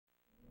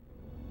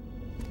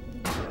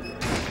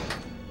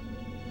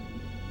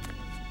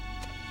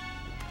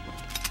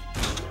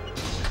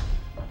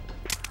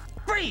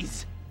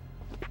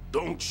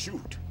Don't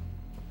shoot.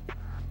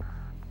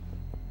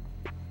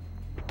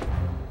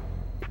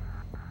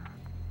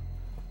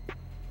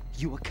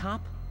 You a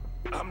cop?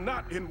 I'm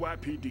not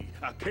NYPD.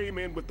 I came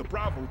in with the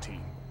Bravo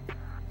team.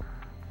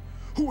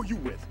 Who are you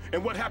with?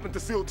 And what happened to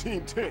SEAL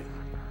Team 10?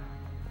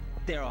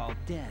 They're all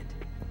dead.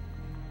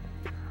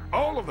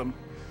 All of them?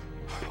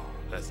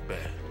 That's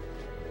bad.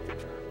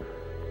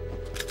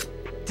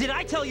 Did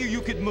I tell you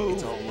you could move?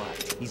 It's all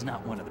right. He's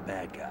not one of the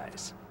bad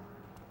guys.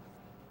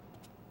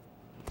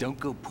 Don't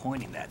go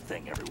pointing that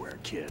thing everywhere,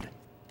 kid.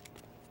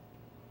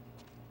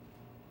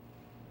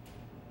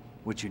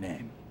 What's your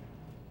name?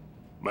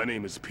 My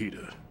name is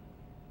Peter.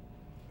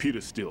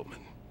 Peter Stillman.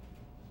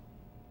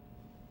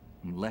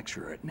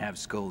 Lecturer at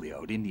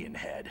Navscolio at Indian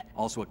Head.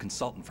 Also a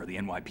consultant for the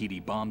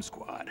NYPD bomb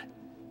squad.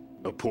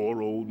 A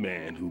poor old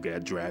man who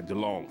got dragged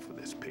along for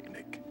this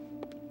picnic.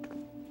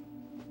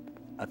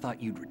 I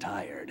thought you'd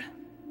retired.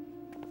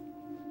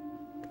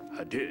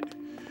 I did.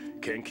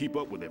 Can't keep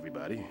up with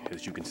everybody,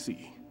 as you can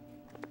see.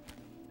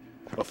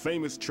 A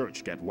famous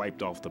church got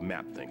wiped off the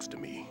map thanks to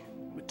me,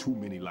 with too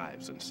many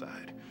lives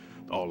inside.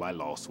 All I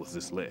lost was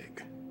this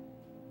leg.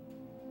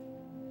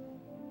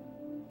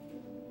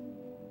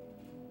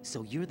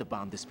 So you're the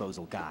bomb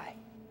disposal guy.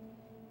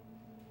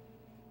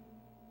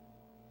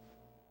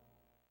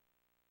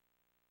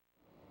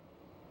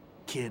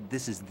 Kid,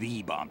 this is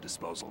the bomb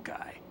disposal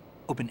guy.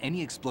 Open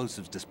any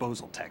explosives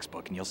disposal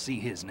textbook and you'll see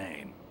his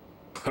name.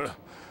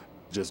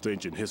 Just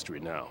ancient history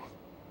now.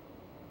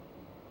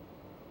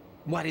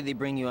 Why did they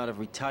bring you out of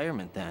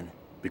retirement then?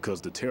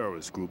 Because the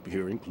terrorist group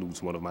here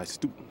includes one of my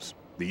students,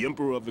 the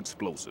Emperor of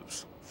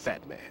Explosives,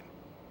 Fat Man.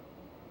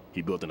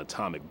 He built an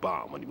atomic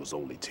bomb when he was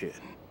only 10.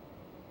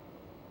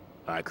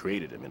 I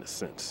created him in a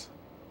sense.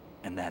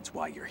 And that's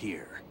why you're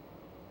here.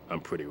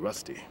 I'm pretty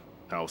rusty.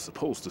 I was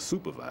supposed to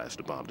supervise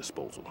the bomb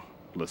disposal.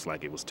 Looks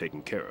like it was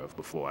taken care of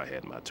before I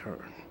had my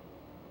turn.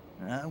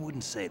 I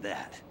wouldn't say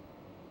that.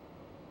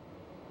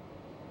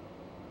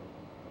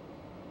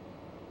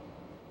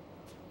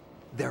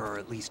 There are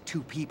at least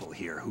 2 people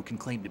here who can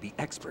claim to be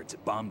experts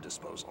at bomb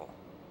disposal.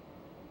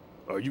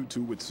 Are you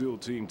two with SEAL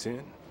Team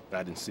 10?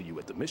 I didn't see you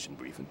at the mission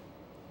briefing.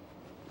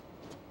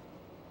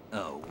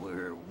 Oh,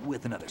 we're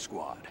with another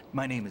squad.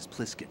 My name is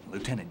Pliskin,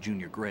 Lieutenant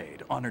Junior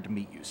Grade. Honored to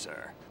meet you,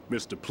 sir.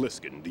 Mr.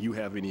 Pliskin, do you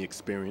have any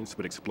experience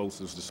with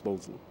explosives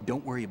disposal?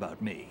 Don't worry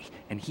about me.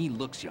 And he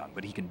looks young,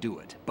 but he can do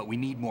it. But we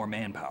need more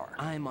manpower.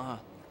 I'm,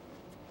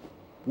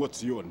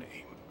 What's your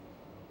name?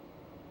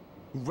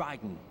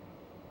 Raiden.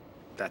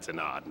 That's an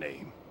odd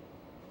name.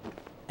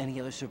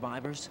 Any other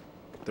survivors?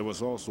 There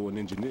was also an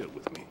engineer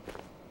with me.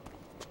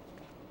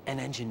 An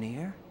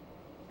engineer?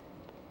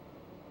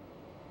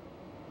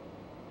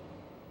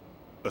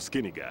 A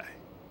skinny guy.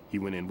 He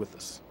went in with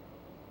us.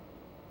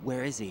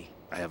 Where is he?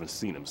 I haven't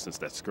seen him since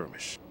that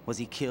skirmish. Was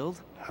he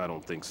killed? I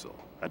don't think so.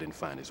 I didn't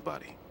find his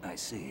body. I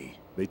see.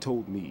 They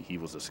told me he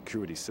was a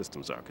security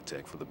systems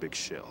architect for the big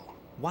shell.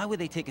 Why would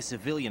they take a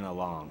civilian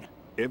along?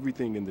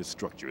 Everything in this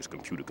structure is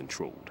computer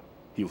controlled.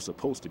 He was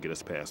supposed to get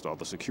us past all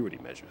the security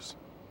measures.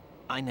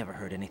 I never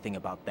heard anything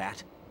about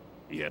that.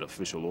 He had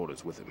official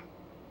orders with him.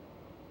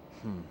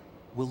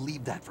 We'll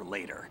leave that for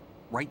later.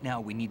 Right now,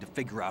 we need to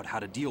figure out how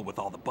to deal with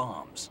all the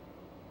bombs.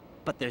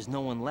 But there's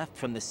no one left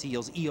from the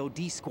SEAL's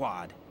EOD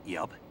squad.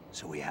 Yup,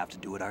 so we have to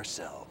do it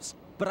ourselves.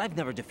 But I've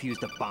never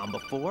defused a bomb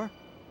before.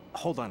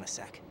 Hold on a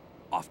sec.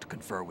 Off to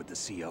confer with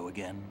the CO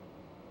again?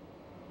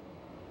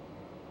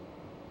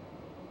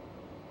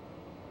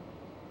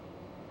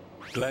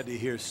 Glad to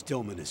hear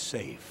Stillman is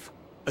safe.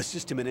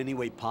 Assist him in any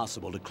way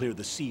possible to clear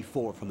the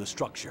C4 from the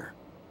structure.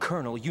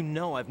 Colonel, you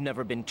know I've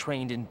never been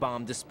trained in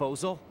bomb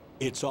disposal.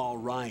 It's all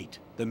right.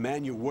 The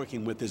man you're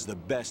working with is the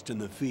best in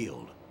the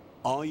field.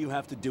 All you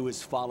have to do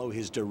is follow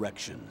his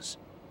directions.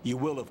 You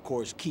will, of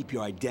course, keep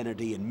your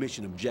identity and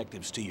mission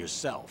objectives to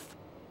yourself.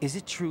 Is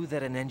it true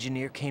that an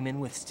engineer came in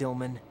with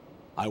Stillman?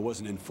 I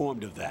wasn't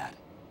informed of that.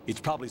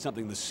 It's probably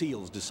something the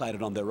SEALs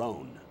decided on their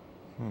own.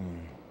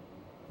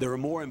 There are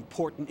more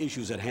important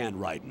issues at hand,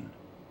 Raiden.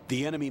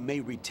 The enemy may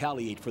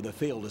retaliate for the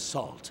failed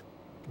assault.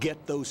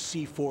 Get those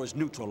C4s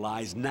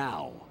neutralized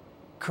now.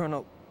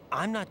 Colonel,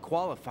 I'm not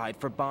qualified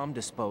for bomb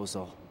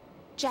disposal.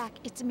 Jack,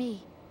 it's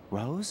me.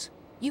 Rose?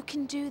 You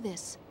can do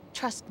this.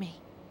 Trust me.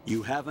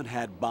 You haven't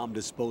had bomb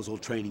disposal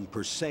training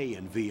per se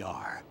in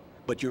VR,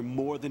 but you're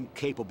more than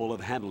capable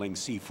of handling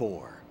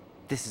C4.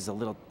 This is a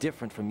little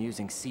different from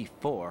using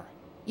C4.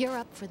 You're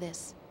up for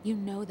this. You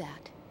know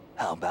that.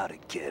 How about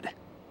it, kid?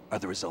 Are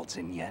the results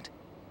in yet?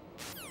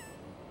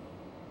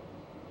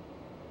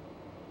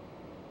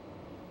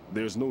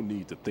 There's no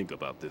need to think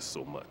about this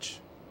so much.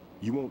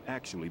 You won't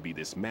actually be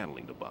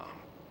dismantling the bomb.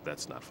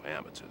 That's not for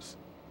amateurs.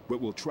 What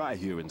we'll try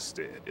here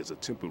instead is a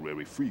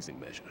temporary freezing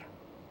measure.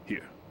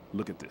 Here,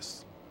 look at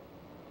this.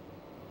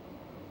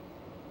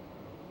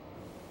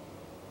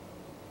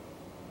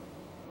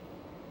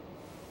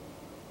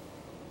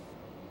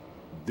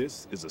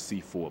 This is a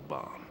C4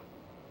 bomb.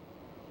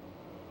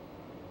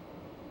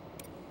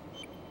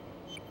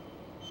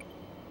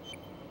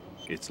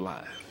 It's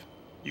live.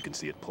 You can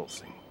see it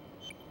pulsing.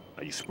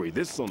 Now you spray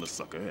this on the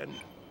sucker and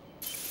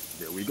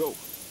There we go.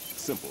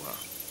 Simple, huh?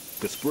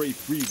 The spray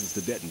freezes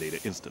the detonator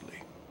instantly.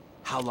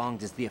 How long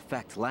does the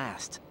effect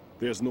last?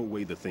 There's no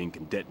way the thing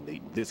can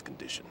detonate in this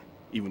condition.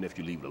 Even if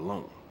you leave it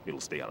alone, it'll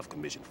stay out of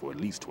commission for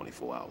at least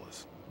 24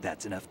 hours.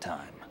 That's enough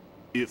time.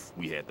 If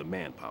we had the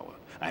manpower,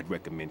 I'd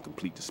recommend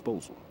complete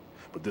disposal.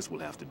 But this will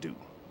have to do.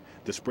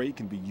 The spray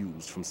can be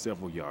used from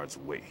several yards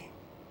away.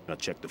 Now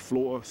check the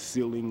floor,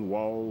 ceiling,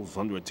 walls,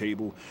 under a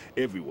table,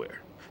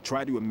 everywhere.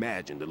 Try to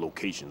imagine the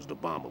locations the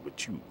bomber would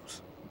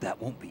choose. That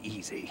won't be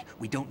easy.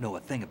 We don't know a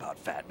thing about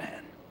Fat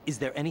Man. Is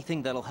there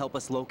anything that'll help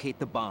us locate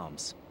the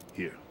bombs?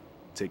 Here,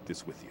 take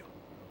this with you.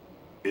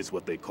 It's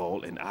what they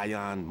call an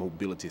ion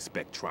mobility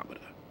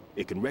spectrometer.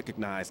 It can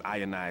recognize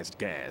ionized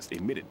gas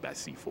emitted by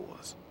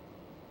C4s.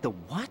 The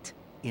what?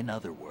 In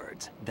other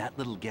words, that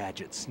little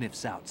gadget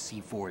sniffs out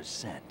C4's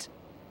scent.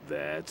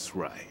 That's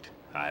right.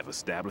 I've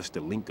established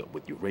a link-up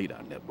with your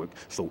radar network,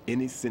 so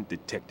any scent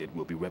detected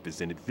will be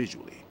represented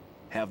visually.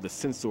 Have the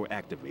sensor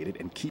activated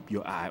and keep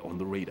your eye on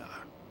the radar.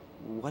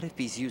 What if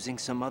he's using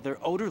some other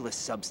odorless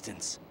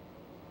substance?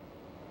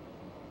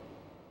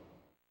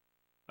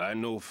 I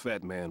know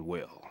Fat Man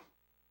well.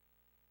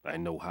 I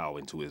know how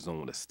into his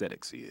own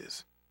aesthetics he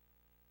is.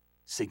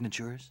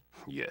 Signatures?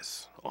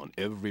 Yes, on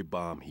every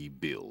bomb he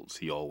builds,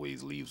 he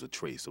always leaves a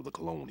trace of the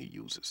cologne he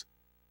uses.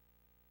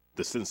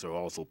 The sensor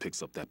also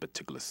picks up that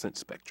particular scent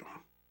spectrum.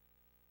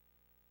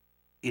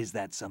 Is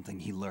that something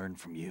he learned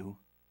from you?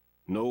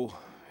 No,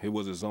 it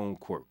was his own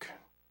quirk.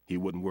 He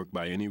wouldn't work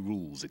by any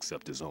rules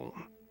except his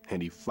own,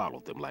 and he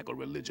followed them like a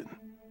religion.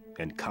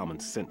 And common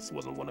sense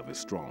wasn't one of his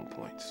strong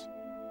points.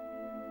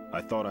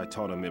 I thought I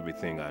taught him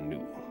everything I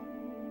knew.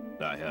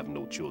 I have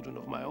no children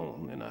of my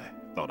own, and I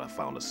thought I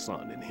found a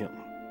son in him.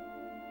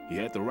 He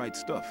had the right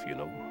stuff, you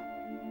know.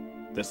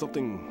 There's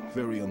something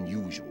very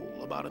unusual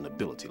about an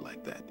ability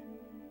like that.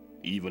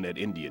 Even at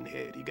Indian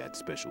Head, he got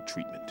special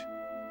treatment.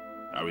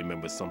 I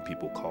remember some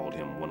people called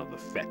him one of the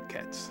fat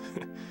cats.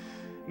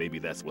 Maybe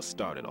that's what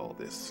started all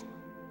this.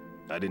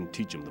 I didn't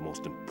teach him the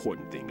most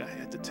important thing I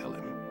had to tell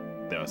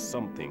him. There are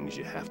some things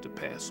you have to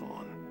pass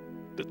on.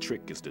 The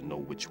trick is to know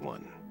which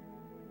one.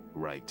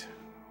 Right.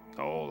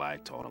 All I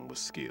taught him was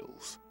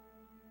skills.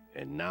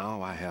 And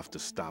now I have to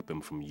stop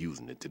him from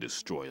using it to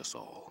destroy us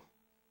all.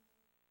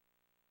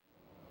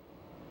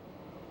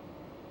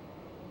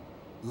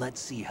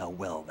 Let's see how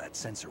well that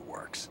sensor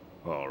works.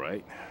 All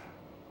right.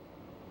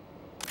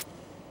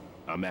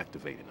 I'm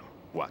activating them.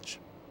 Watch.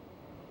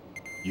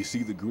 You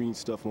see the green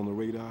stuff on the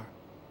radar?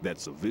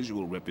 That's a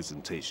visual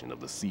representation of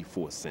the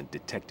C4 scent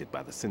detected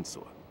by the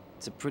sensor.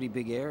 It's a pretty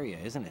big area,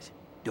 isn't it?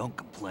 Don't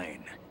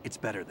complain. It's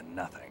better than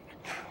nothing.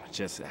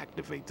 Just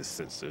activate the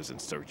sensors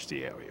and search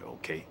the area,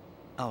 okay?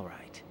 All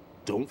right.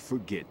 Don't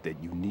forget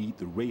that you need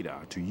the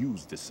radar to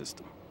use the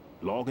system.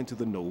 Log into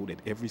the node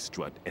at every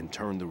strut and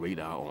turn the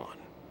radar on.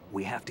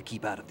 We have to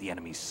keep out of the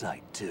enemy's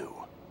sight, too.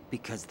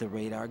 Because the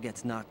radar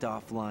gets knocked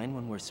offline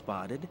when we're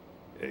spotted?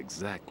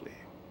 Exactly.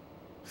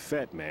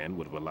 Fat Man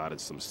would have allotted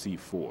some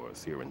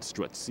C4s here in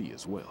Strut C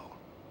as well.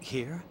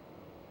 Here?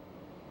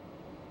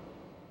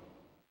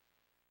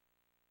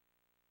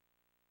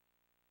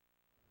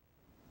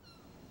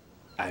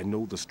 I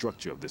know the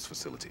structure of this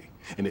facility,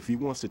 and if he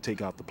wants to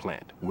take out the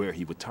plant, where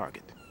he would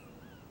target.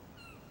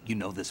 You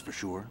know this for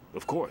sure?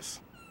 Of course.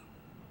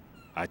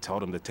 I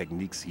taught him the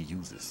techniques he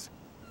uses.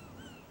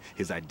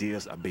 His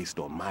ideas are based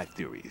on my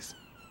theories.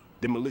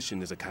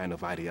 Demolition is a kind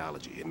of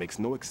ideology. It makes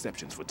no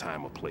exceptions for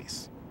time or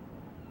place.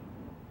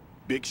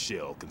 Big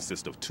shell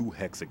consists of 2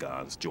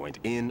 hexagons joined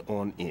end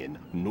on end,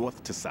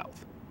 north to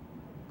south.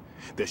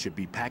 There should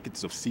be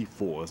packets of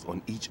C4s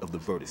on each of the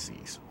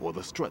vertices, or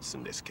the struts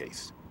in this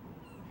case.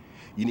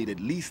 You need at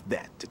least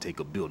that to take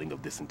a building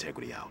of this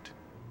integrity out.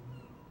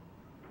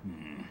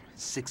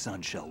 6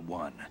 on shell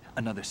 1,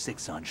 another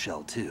 6 on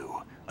shell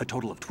 2. A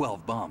total of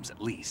 12 bombs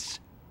at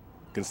least.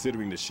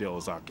 Considering the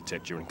shell's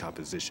architecture and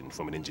composition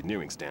from an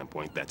engineering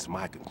standpoint, that's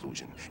my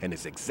conclusion, and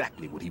it's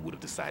exactly what he would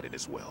have decided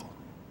as well.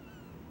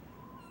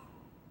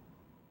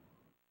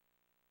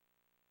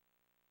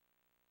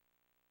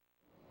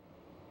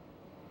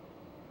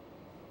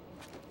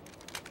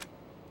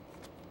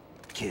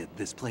 Kid,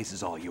 this place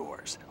is all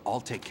yours. I'll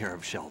take care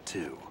of shell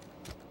 2.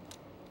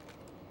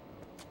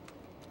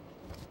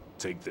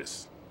 Take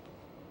this.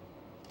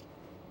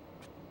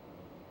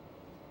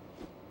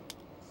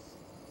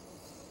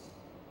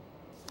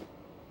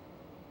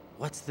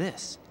 What's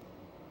this?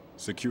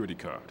 Security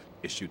card,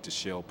 issued to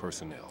Shell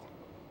personnel.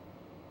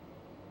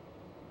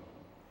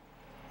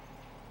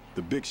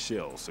 The Big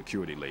Shell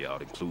security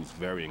layout includes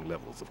varying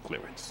levels of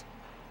clearance.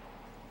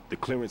 The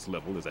clearance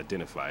level is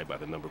identified by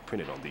the number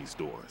printed on these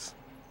doors.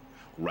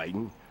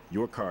 Raiden,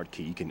 your card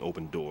key can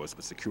open doors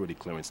with security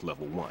clearance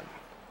level 1.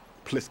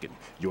 Pliskin,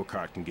 your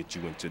card can get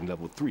you into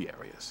level 3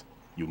 areas.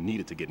 You'll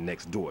need it to get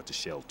next door to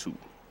Shell 2.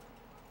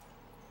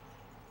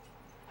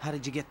 How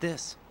did you get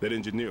this? That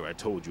engineer I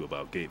told you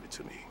about gave it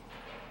to me.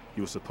 He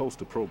was supposed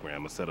to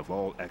program a set of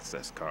all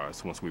access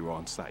cards once we were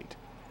on site.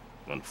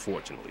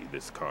 Unfortunately,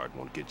 this card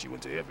won't get you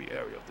into every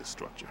area of this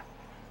structure.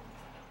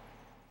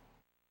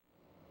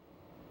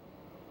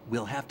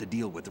 We'll have to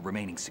deal with the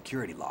remaining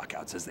security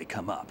lockouts as they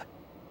come up.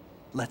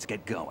 Let's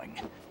get going.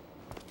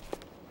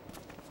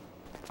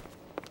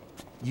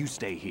 You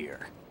stay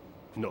here.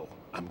 No,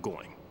 I'm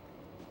going.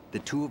 The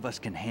two of us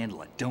can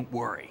handle it, don't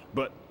worry.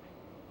 But...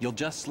 You'll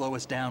just slow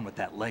us down with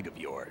that leg of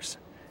yours.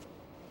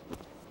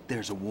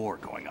 There's a war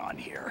going on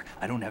here.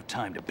 I don't have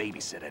time to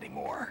babysit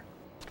anymore.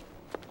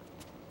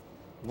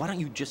 Why don't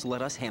you just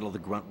let us handle the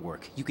grunt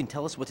work? You can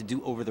tell us what to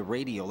do over the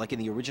radio, like in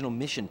the original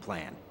mission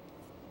plan.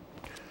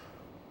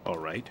 all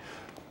right.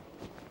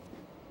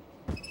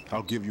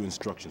 I'll give you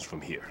instructions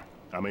from here.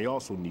 I may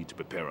also need to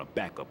prepare a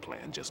backup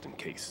plan just in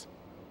case.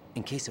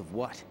 In case of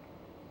what?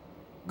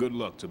 Good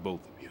luck to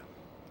both of you.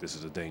 This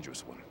is a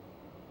dangerous one.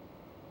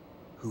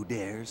 Who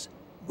dares,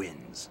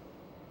 wins.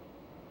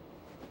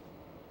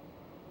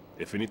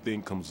 If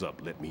anything comes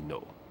up, let me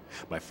know.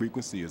 My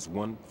frequency is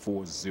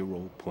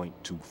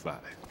 140.25.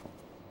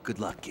 Good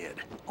luck, kid.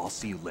 I'll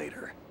see you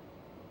later.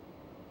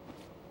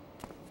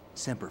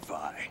 Semper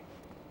Fi.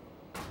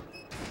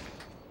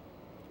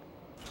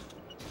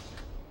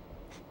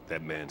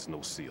 That man's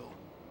no SEAL.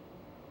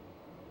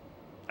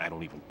 I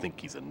don't even think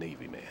he's a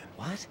Navy man.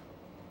 What?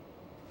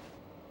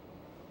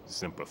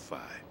 Semper Fi.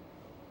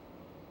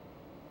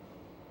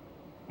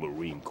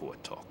 Marine Corps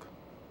talk.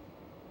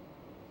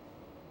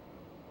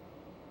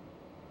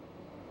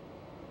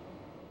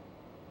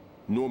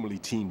 Normally,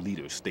 team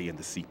leaders stay in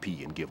the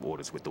CP and give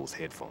orders with those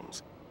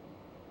headphones.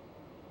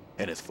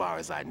 And as far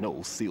as I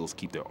know, SEALs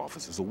keep their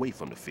officers away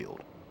from the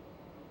field.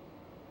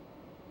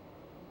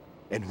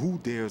 And who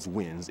dares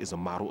wins is a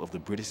model of the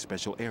British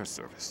Special Air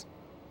Service.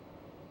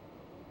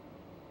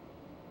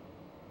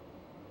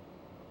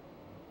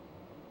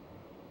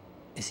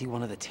 Is he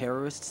one of the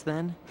terrorists,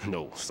 then?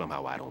 No,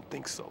 somehow I don't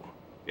think so.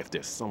 If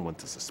there's someone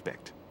to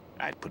suspect,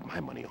 I'd put my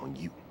money on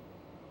you.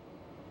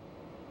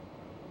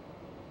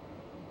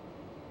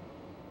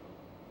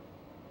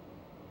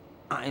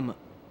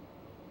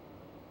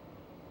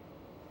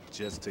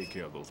 Just take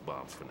care of those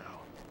bombs for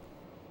now.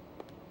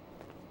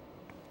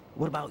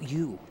 What about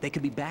you? They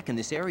could be back in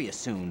this area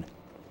soon.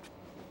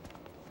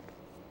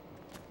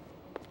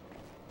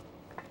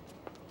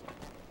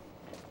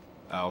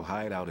 I'll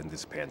hide out in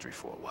this pantry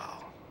for a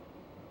while.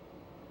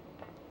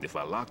 If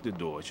I lock the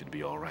door, it should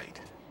be all right.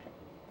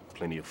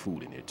 Plenty of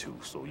food in here too,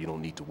 so you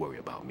don't need to worry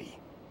about me.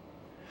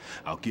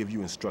 I'll give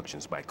you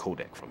instructions by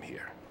Kodak from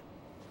here.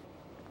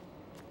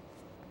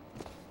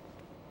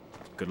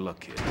 Good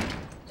luck, kid.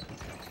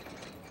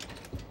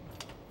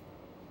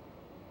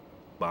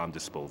 Bomb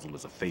disposal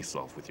is a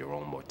face-off with your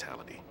own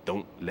mortality.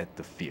 Don't let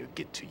the fear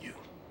get to you.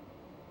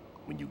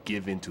 When you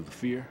give in to the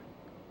fear,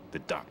 the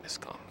darkness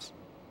comes.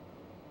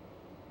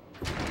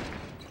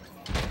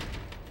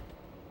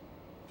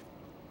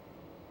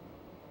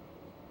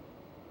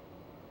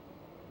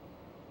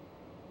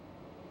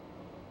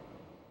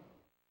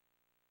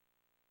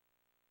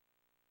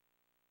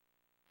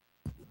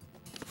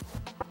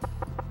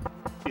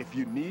 If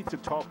you need to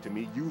talk to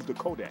me, use the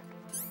Kodak.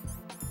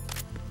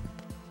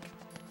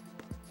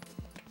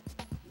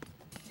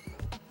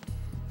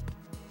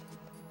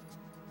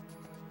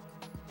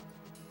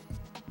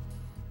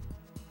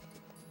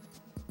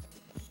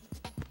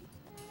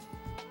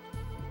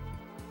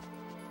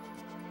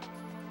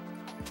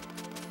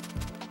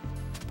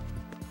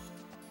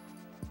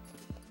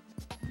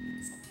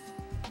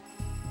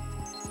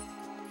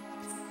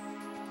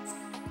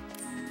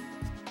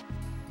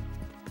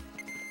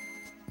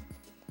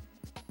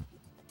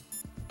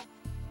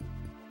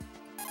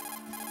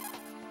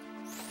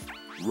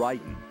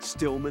 Raiden,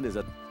 Stillman is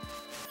a...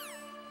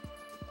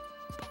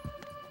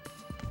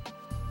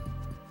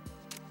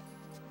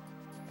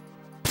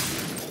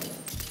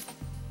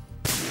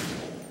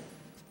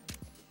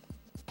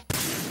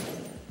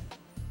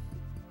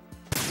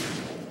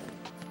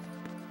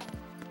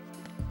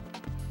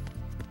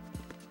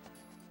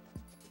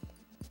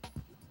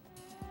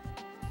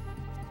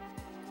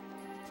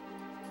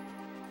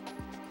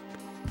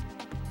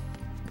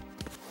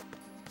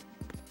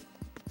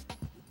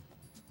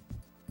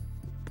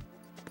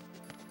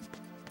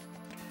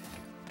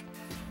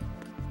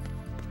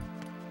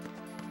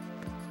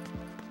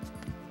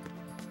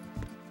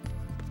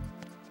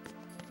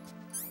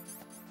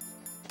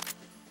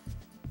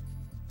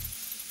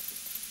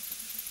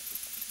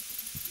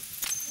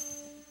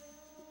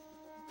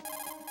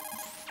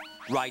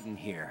 Raiden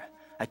here.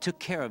 I took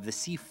care of the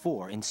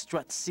C4 in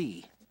Strut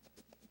C.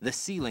 The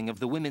ceiling of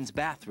the women's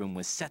bathroom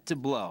was set to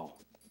blow.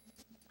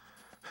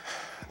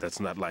 That's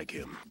not like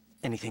him.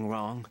 Anything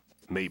wrong?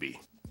 Maybe.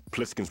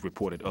 Pliskin's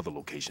reported other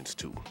locations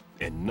too,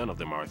 and none of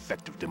them are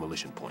effective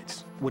demolition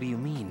points. What do you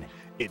mean?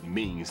 It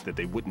means that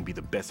they wouldn't be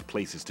the best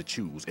places to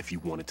choose if you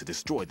wanted to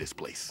destroy this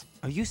place.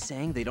 Are you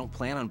saying they don't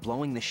plan on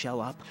blowing the shell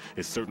up?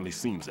 It certainly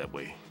seems that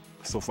way.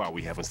 So far,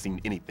 we haven't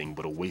seen anything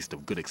but a waste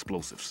of good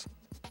explosives.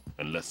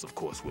 Unless, of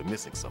course, we're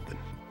missing something.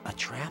 A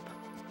trap?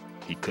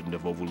 He couldn't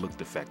have overlooked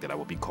the fact that I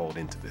would be called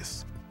into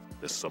this.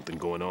 There's something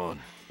going on.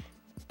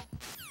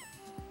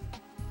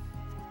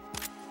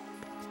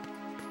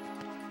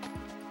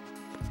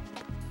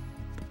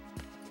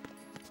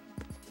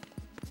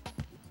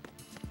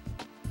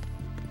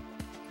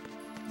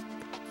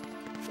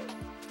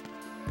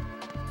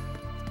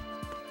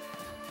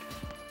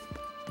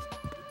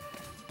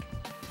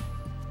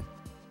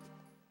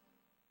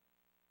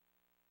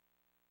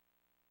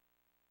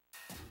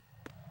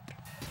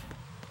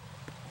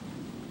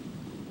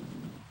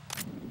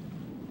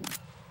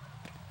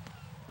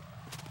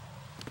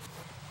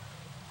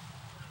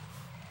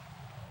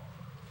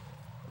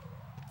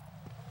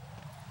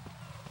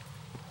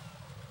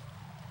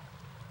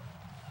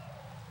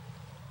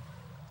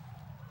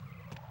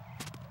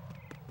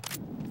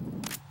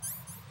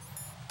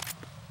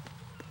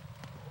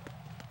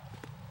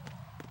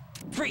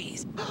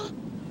 Freeze!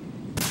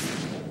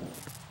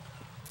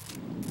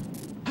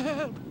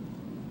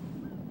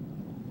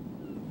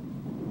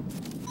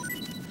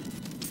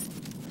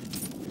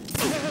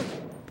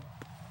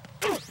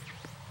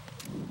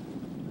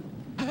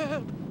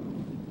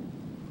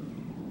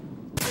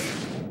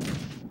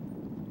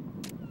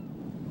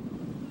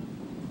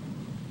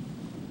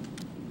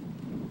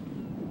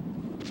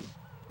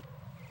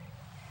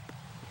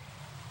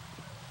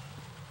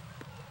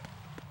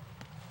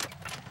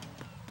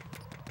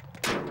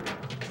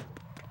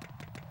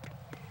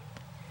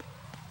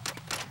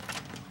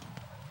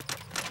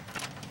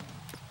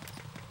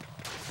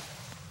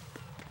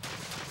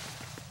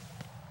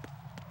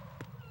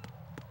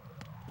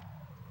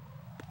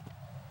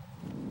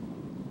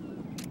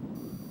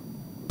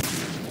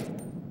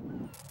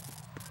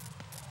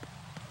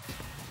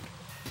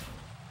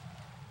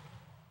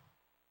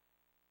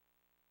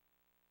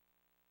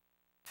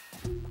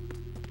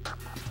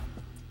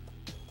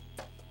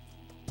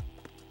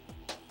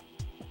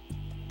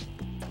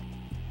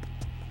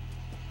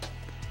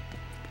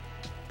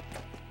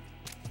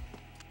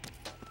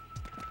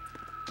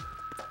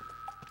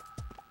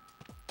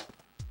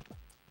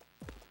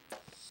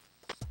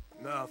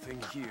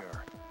 Nothing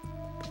here.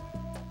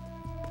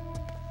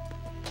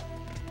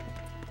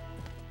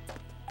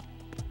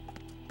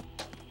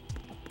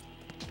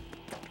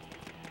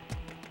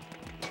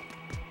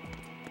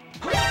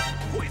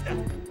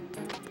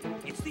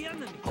 It's the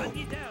enemy! Hunt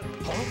you down!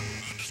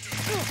 It's the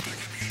enemy!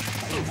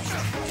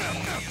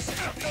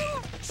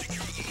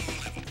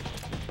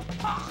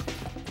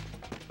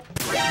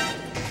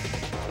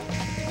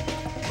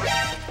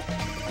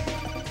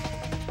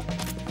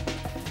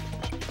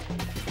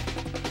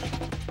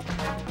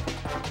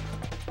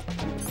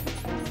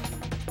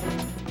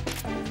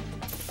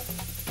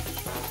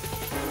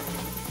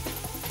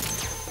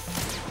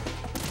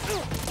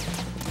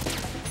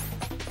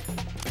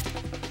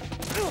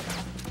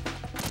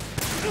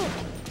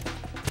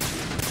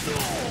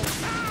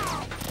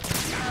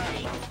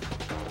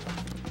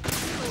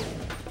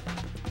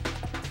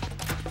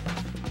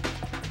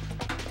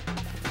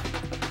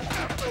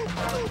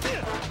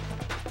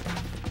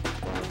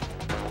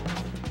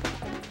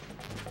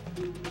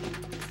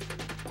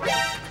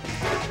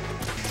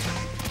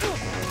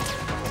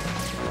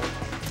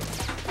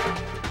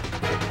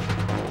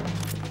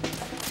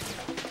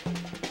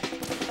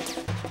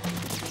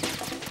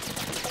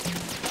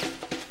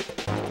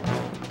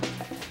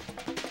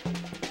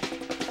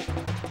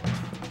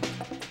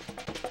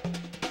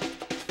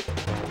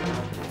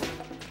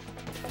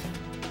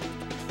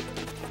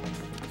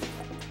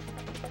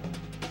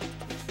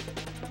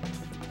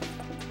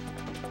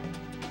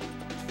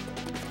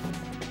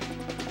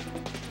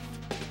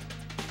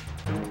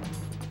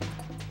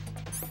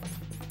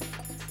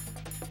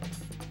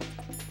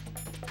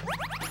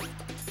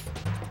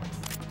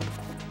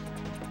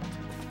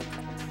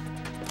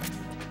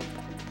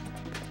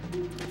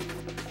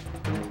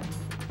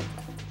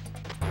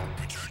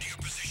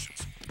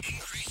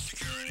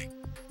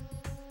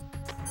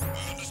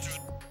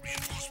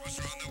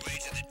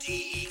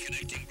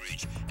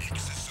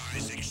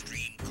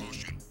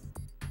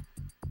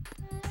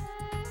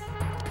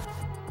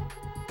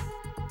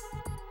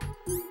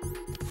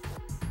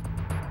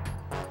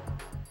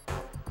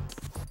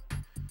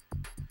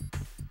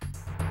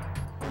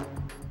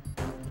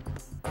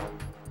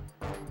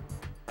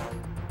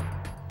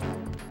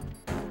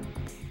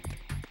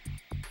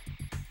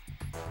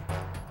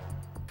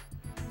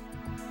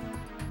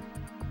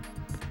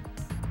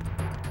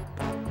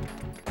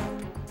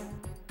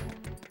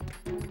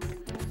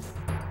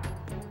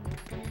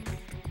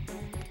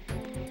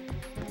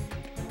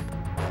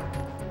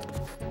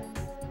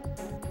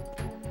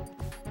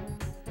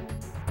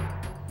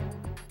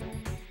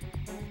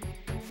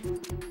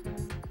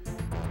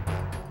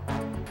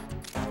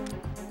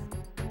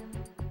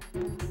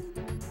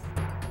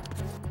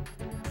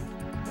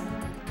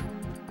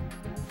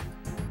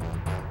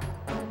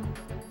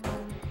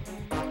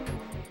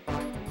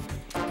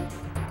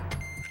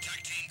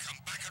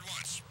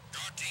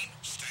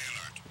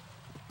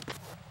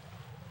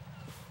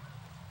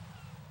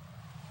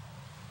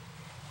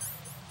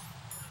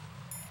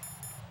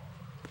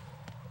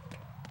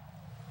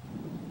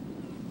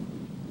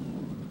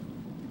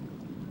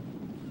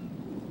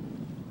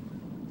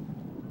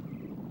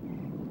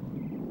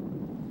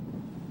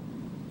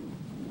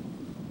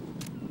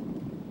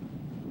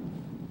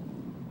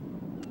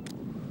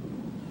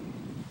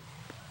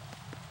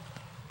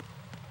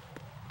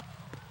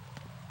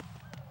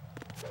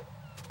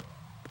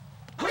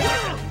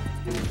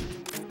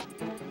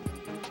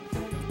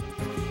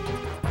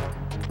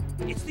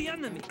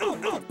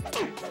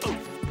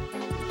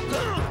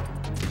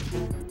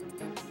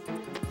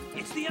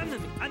 It's the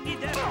enemy! I need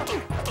that!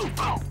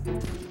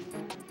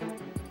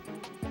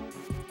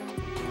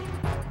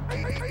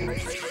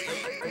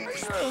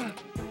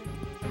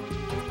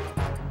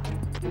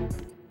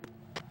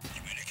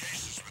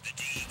 Communications with the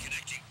DE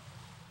connecting.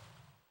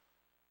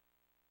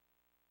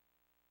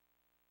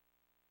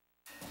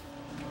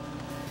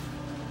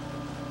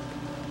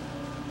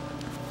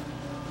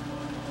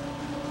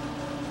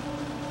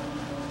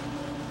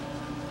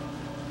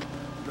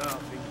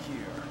 Nothing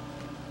here.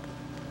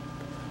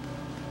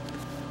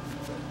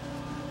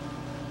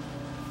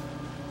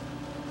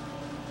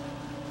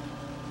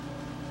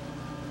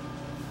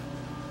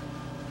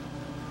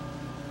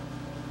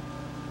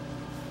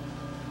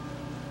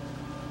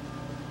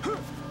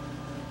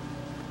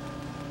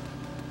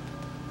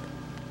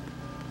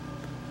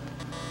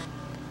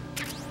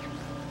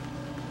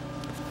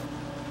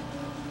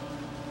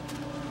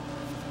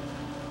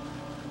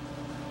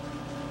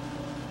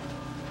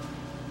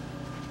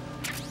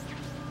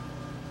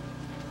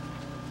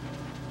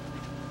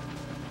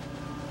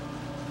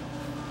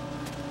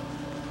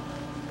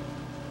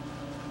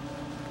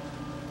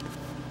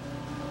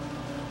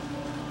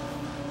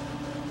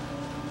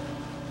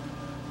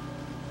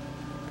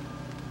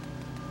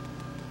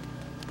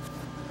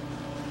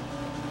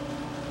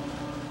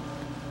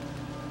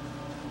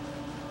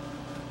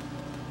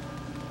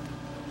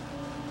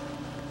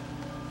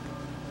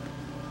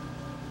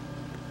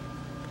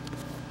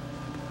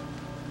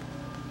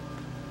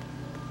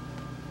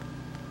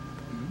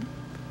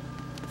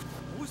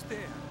 Who's there?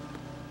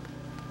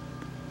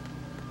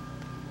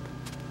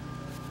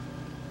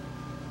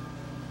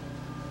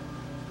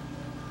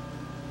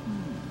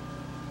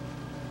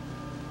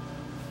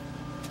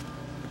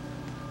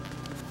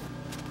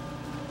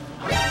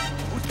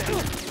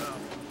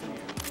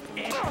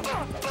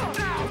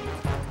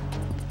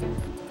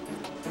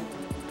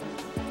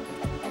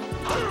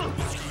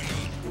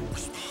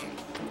 Who's there?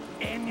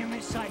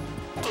 Enemy sight.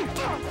 What's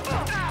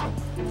going on?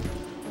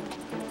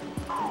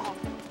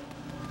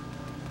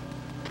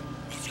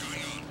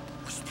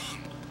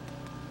 Respond.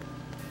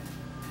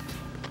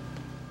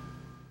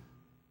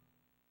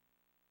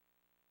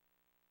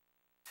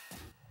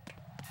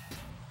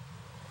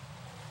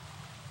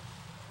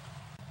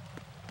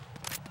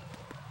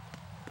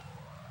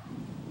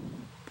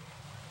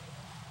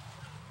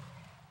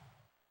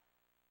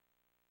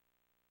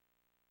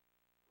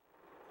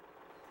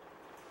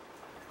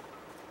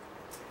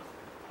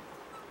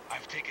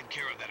 I've taken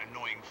care of that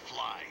annoying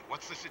fly.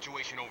 What's the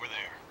situation over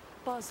there?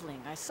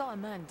 Puzzling. I saw a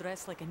man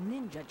dressed like a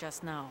ninja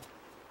just now.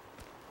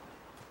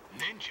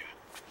 Ninja?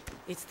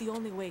 It's the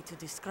only way to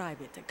describe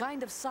it. A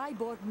kind of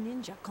cyborg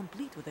ninja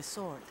complete with a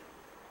sword.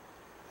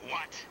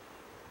 What?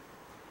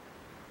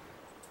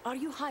 Are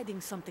you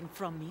hiding something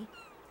from me?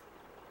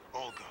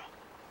 Olga,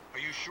 are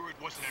you sure it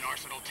wasn't an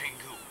Arsenal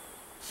Tengu?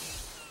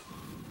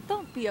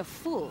 Don't be a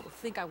fool.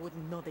 Think I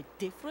wouldn't know the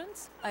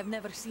difference? I've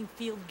never seen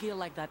field gear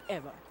like that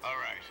ever. All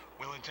right,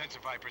 we'll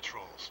intensify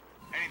patrols.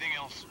 Anything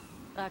else?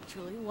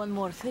 Actually, one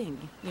more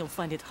thing. You'll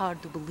find it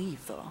hard to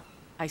believe, though.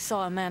 I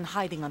saw a man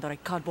hiding under a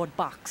cardboard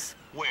box.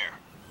 Where?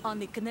 On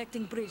the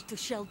connecting bridge to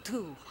Shell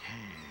 2.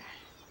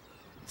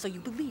 So you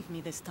believe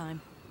me this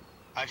time?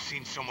 I've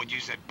seen someone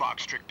use that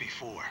box trick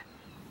before.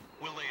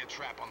 We'll lay a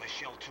trap on the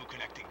Shell 2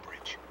 connecting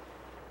bridge.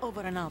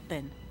 Over and out,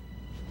 then.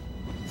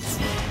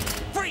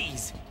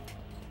 Freeze!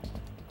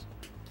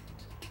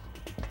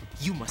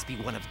 You must be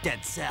one of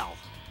Dead Cell.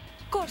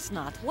 Course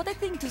not. What a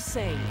thing to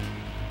say.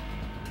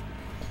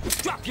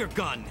 Drop your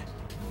gun!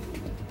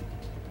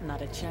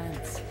 Not a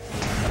chance.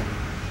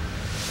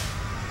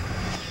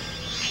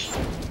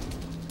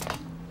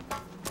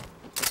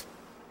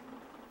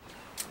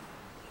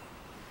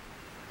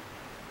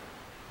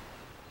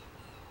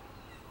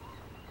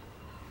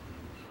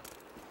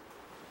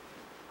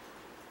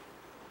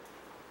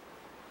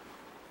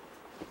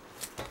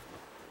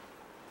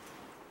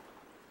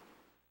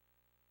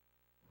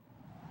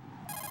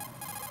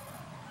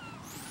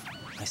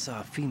 I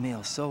saw a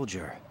female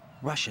soldier.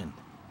 Russian.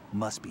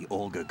 Must be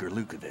Olga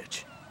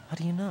Gerlukovich. How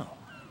do you know?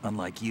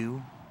 Unlike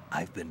you,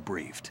 I've been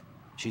briefed.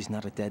 She's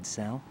not a Dead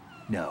Cell?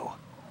 No,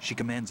 she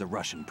commands a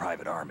Russian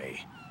private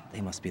army.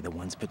 They must be the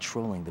ones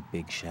patrolling the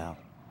big shell.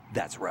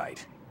 That's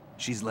right.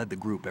 She's led the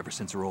group ever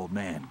since her old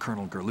man,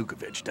 Colonel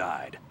Gerlukovich,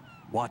 died.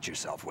 Watch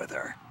yourself with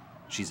her.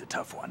 She's a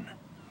tough one.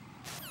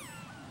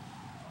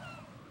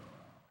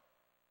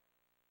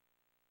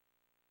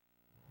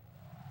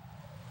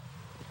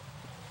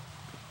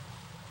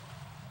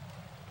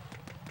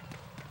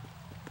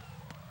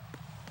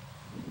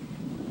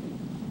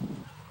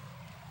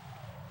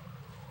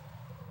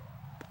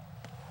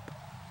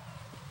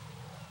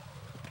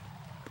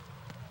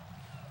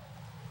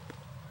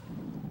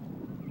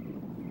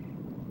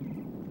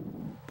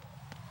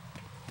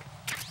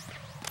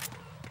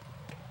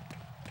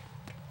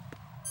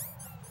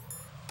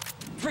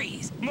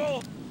 Freeze!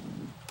 Move!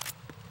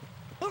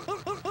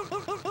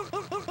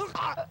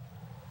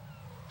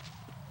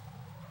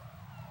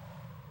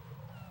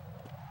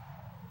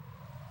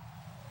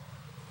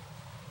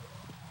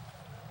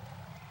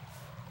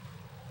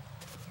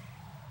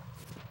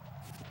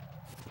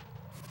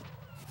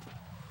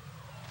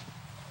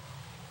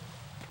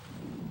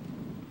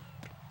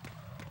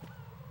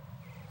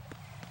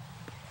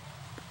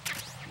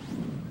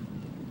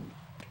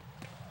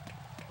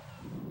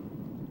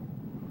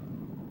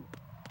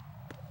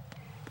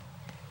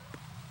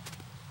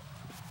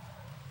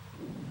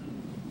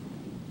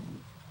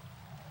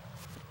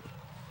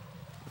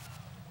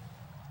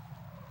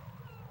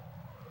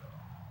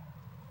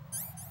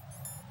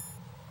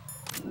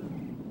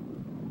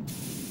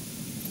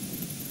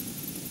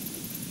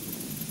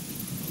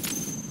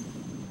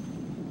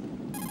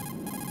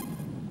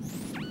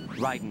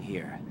 Raiden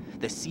here.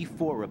 The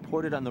C4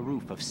 reported on the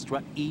roof of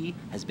Strut E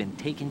has been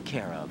taken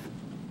care of.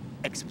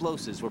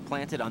 Explosives were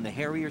planted on the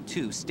Harrier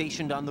 2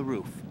 stationed on the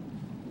roof.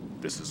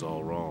 This is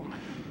all wrong.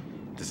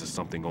 This is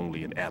something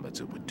only an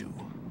amateur would do.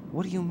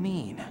 What do you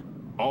mean?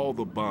 All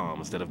the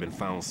bombs that have been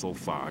found so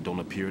far don't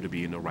appear to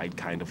be in the right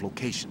kind of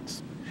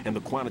locations. And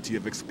the quantity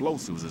of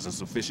explosives isn't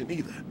sufficient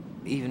either.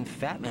 Even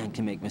Fat Man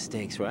can make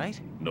mistakes,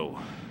 right? No,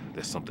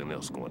 there's something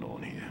else going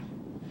on here.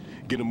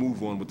 Get a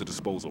move on with the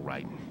disposal,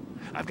 Raiden.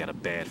 I've got a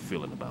bad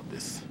feeling about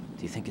this.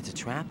 Do you think it's a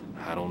trap?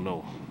 I don't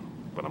know,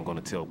 but I'm gonna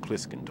tell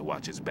Pliskin to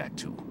watch his back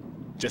too.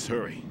 Just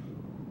hurry.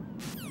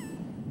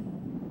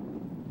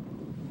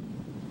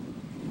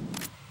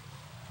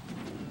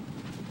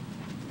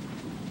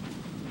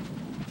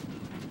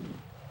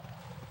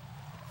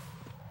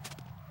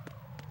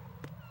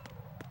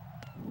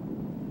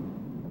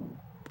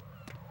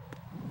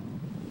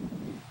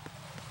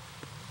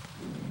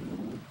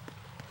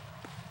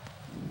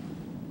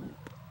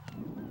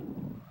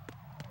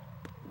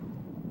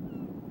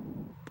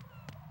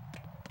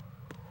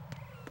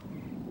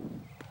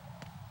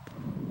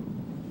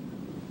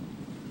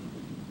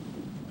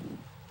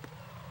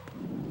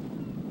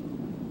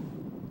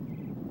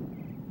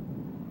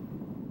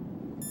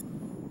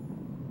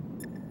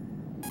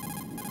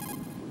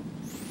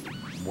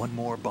 One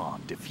more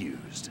bomb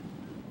defused.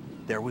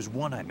 There was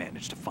one I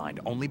managed to find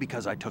only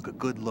because I took a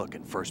good look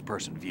in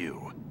first-person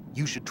view.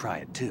 You should try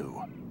it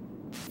too.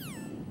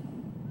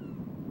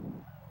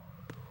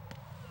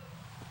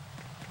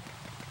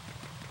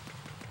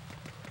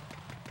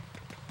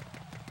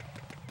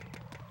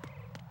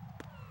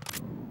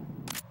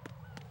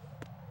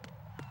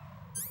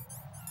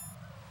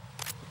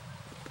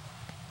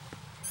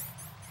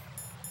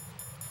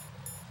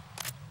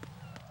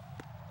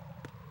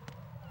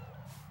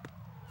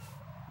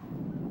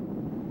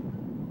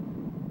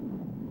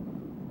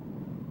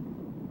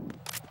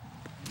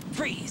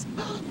 Freeze!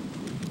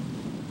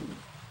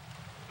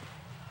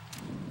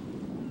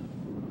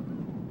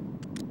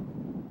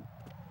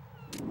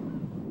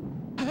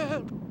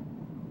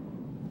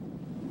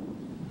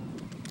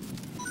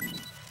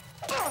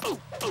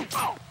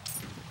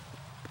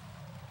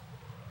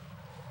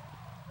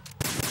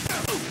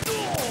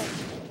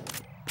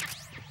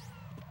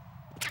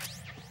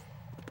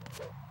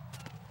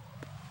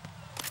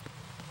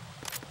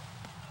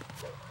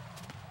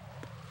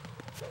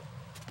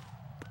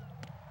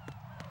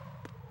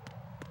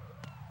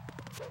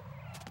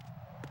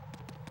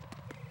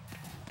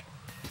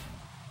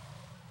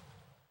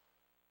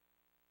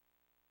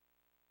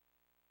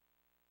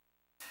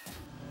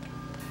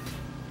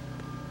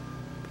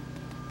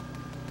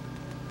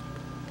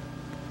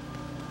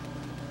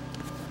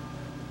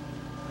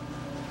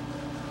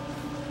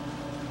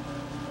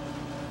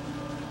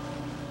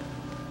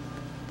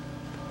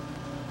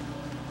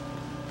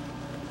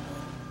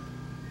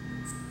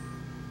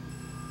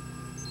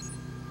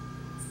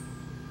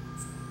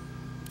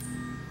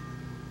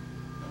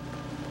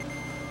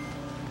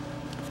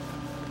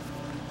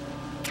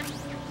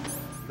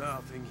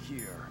 Nothing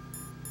here.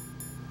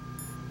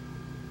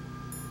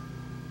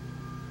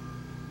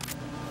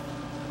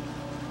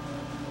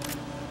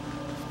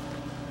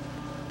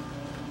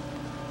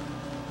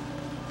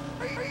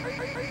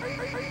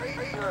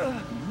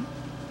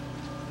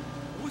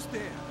 Who's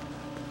there?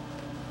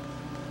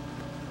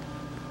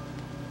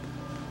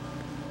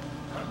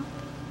 Huh?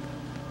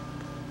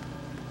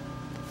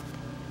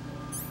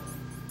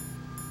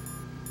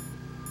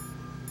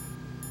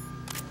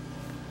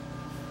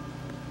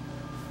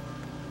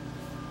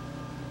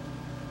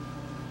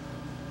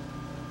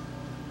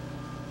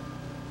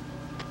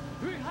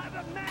 We have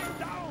a man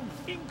down!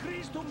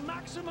 Increase to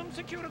maximum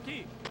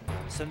security!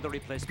 Send the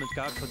replacement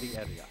guard for the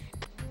area.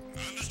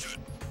 Understood.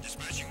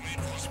 Dispatching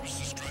reinforcements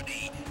to Strut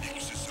E.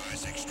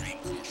 Exercise extreme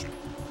caution.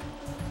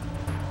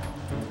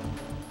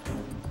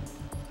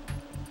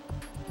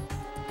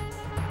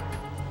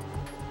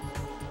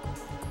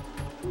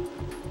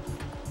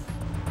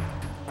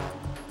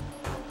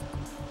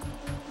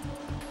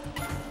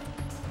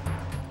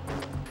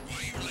 Why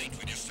are you late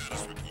with your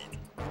status report?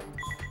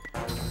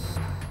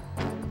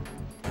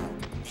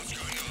 What's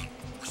going on?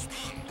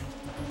 Respond.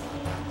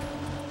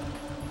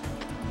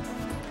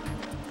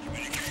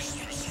 Communications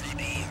with Strut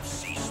E have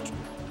ceased.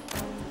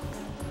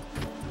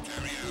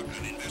 Carry out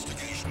an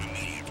investigation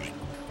immediately.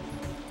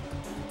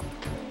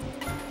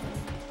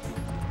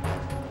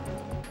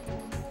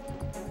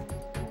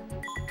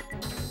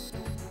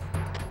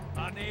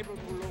 Unable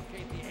to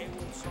locate the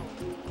AWOL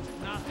soldier.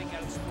 Nothing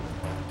else to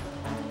report.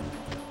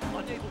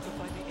 Unable to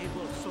find the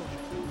AWOL soldier.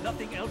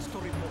 Nothing else to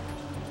report.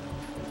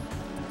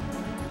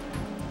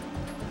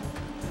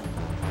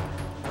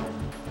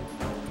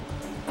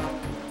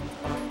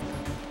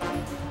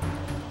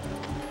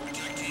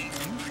 Attack team,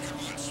 come back at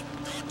once.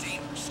 Guard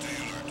team, stay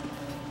alert.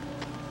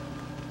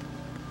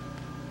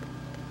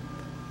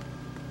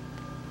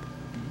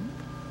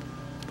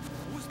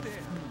 Who's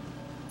there?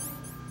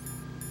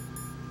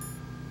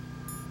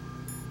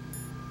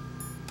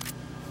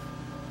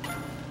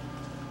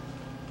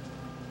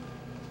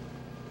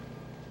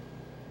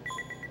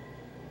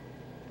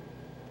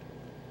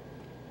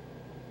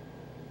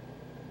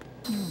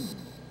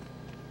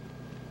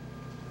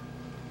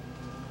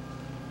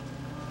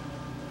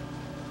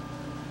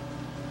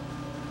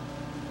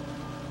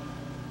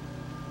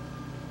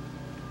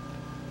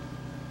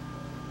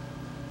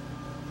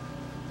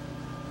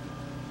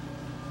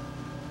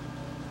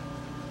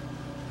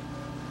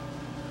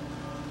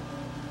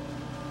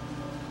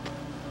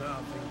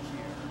 nothing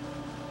here.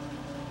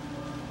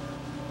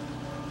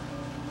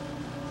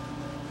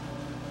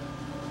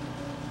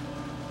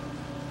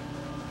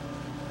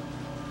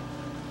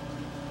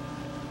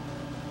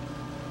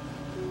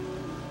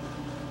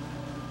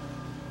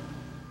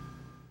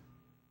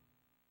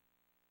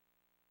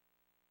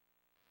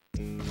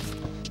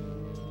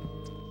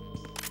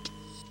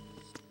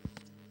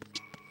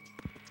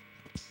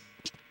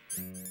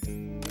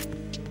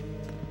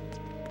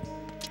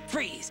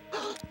 Freeze!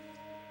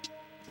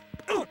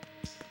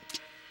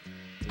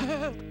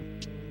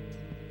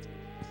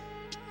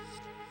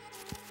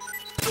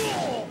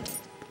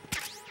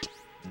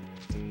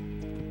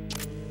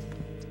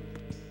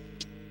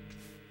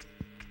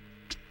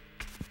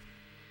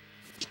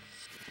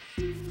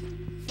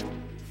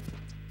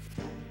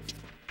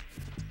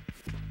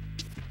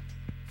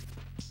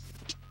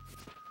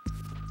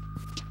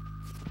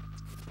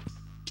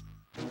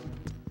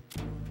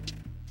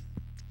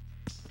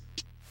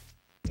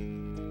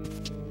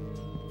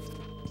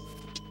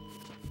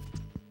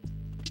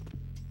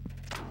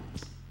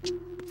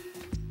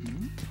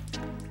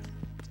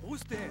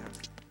 Who's there?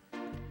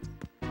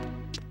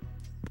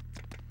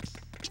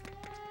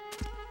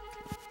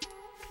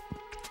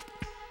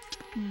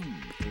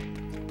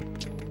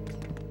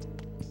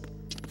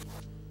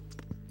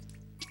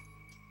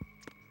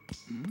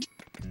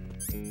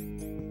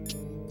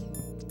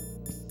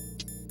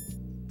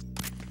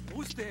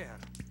 Who's there?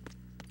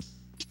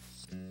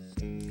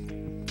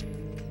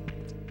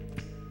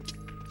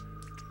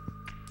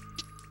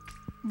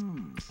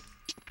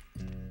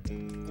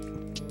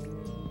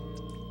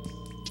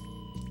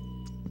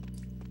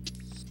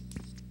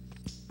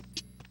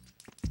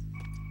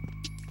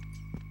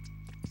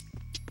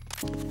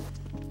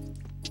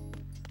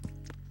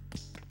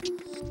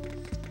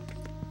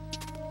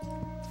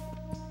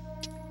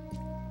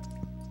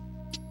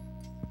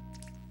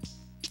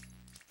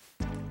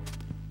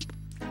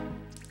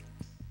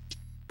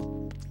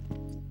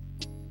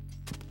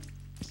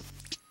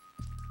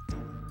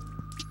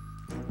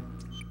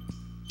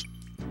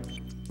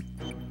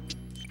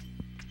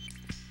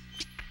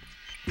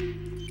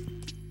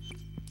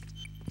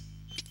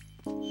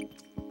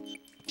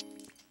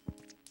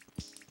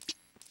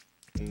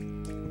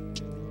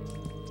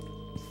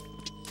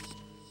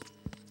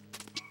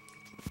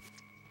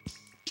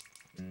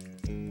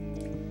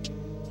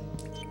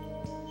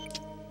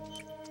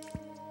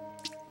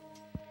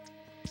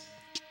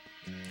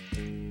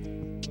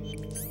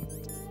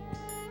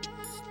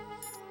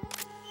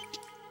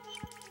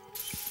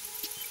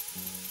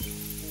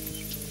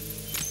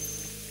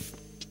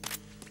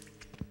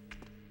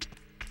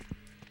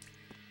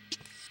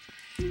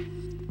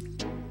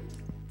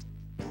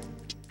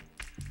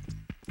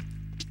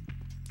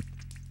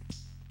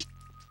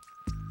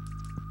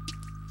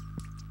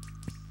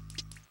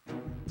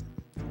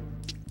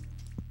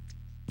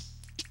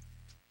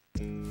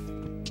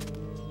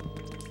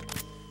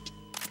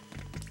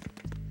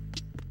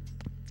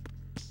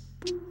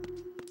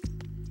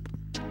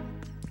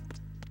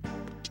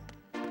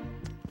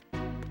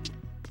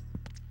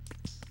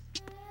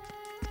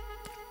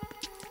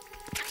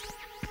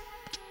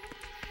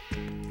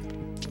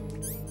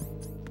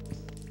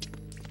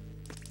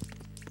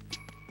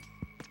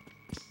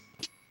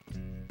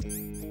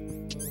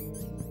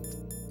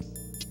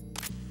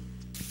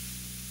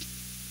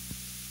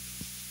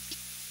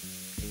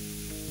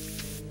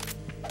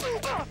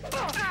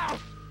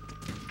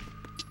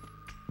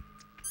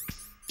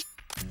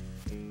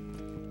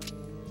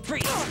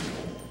 Freeze!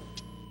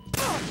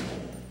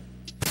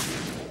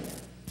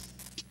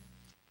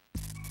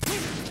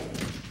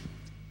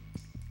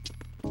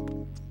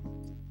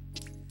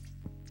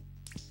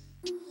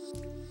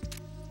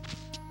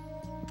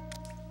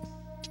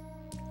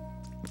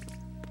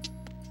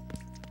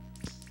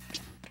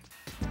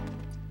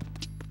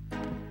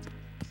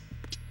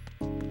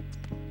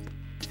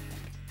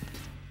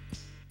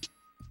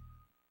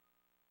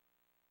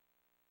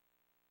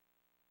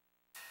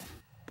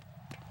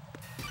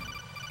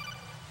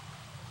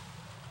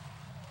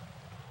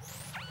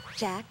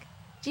 Jack,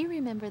 do you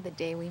remember the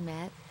day we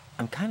met?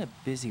 I'm kind of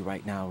busy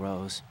right now,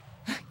 Rose.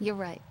 You're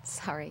right,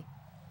 sorry.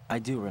 I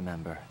do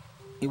remember.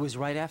 It was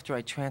right after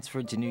I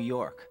transferred to New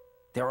York.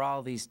 There were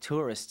all these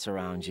tourists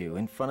around you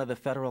in front of the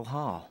Federal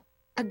Hall.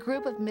 A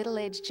group of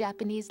middle-aged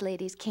Japanese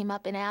ladies came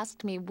up and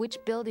asked me which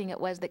building it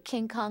was that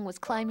King Kong was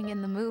climbing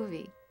in the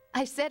movie.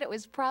 I said it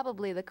was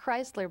probably the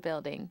Chrysler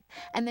Building,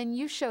 and then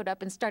you showed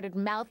up and started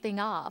mouthing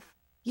off.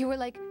 You were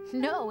like,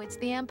 no, it's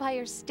the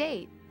Empire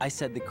State. I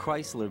said the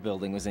Chrysler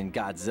Building was in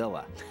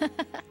Godzilla.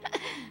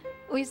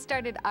 We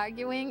started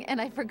arguing, and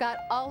I forgot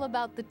all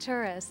about the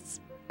tourists.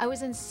 I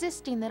was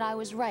insisting that I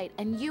was right,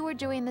 and you were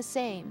doing the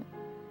same.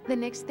 The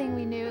next thing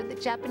we knew, the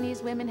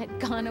Japanese women had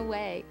gone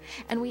away,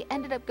 and we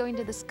ended up going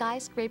to the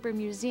Skyscraper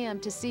Museum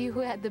to see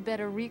who had the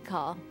better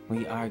recall.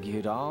 We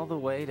argued all the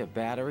way to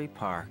Battery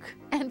Park.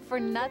 And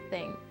for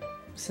nothing.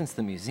 Since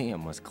the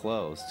museum was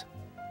closed.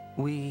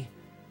 We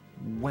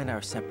went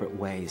our separate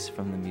ways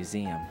from the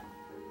museum.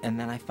 And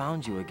then I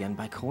found you again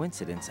by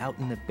coincidence out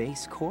in the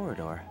base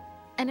corridor.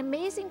 An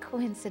amazing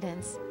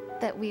coincidence.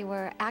 that we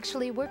were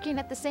actually working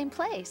at the same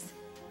place.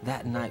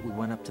 That night, we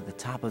went up to the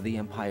top of the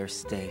Empire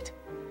State.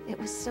 It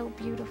was so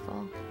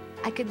beautiful.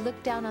 I could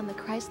look down on the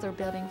Chrysler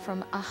Building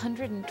from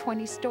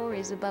 120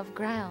 stories above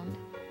ground.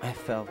 I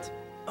felt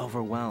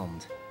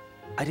overwhelmed.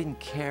 I didn't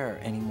care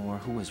anymore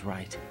who was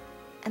right.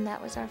 And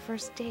that was our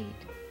first date.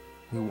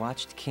 We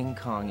watched King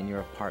Kong in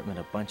your apartment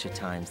a bunch of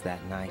times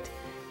that night.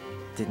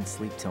 Didn't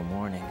sleep till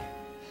morning.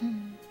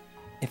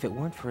 If it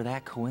weren't for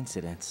that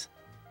coincidence,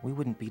 we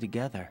wouldn't be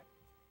together.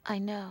 I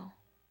know.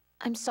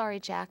 I'm sorry,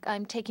 Jack.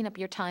 I'm taking up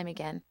your time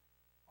again.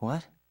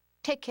 What?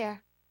 Take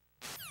care.